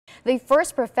the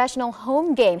first professional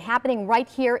home game happening right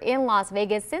here in Las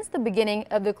Vegas since the beginning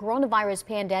of the coronavirus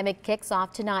pandemic kicks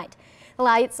off tonight. The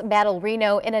Lights battle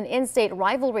Reno in an in-state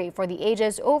rivalry for the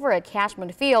ages over at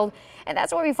Cashman Field. And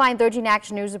that's where we find 13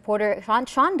 Action News reporter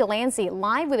Sean Delancey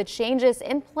live with the changes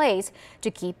in place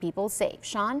to keep people safe.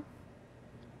 Sean?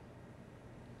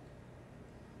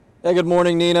 Hey, good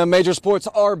morning, Nina. Major sports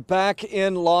are back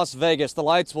in Las Vegas. The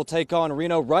Lights will take on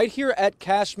Reno right here at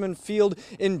Cashman Field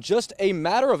in just a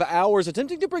matter of hours,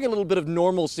 attempting to bring a little bit of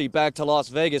normalcy back to Las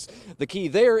Vegas. The key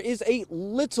there is a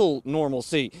little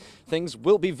normalcy. Things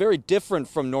will be very different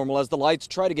from normal as the Lights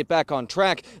try to get back on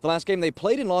track. The last game they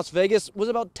played in Las Vegas was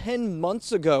about 10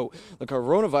 months ago. The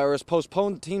coronavirus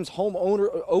postponed the team's home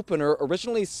opener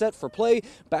originally set for play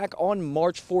back on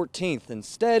March 14th.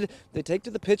 Instead, they take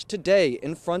to the pitch today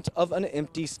in front of an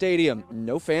empty stadium.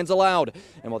 No fans allowed.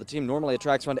 And while the team normally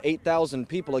attracts around 8,000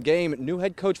 people a game, new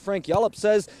head coach Frank Yallop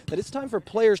says that it's time for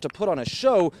players to put on a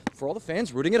show for all the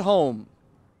fans rooting at home.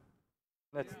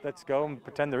 Let's go and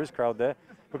pretend there is a crowd there,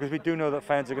 because we do know that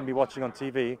fans are going to be watching on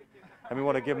TV, and we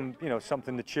want to give them,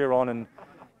 something to cheer on. And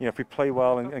if we play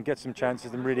well and get some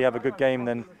chances and really have a good game,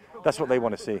 then that's what they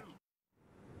want to see.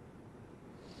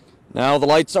 Now the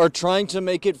Lights are trying to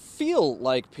make it feel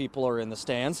like people are in the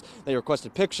stands. They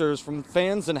requested pictures from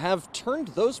fans and have turned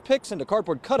those pics into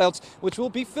cardboard cutouts, which will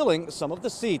be filling some of the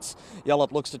seats.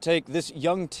 Yallop looks to take this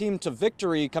young team to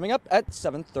victory coming up at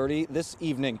 7:30 this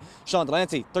evening. Sean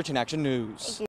Delancey, 13 Action News.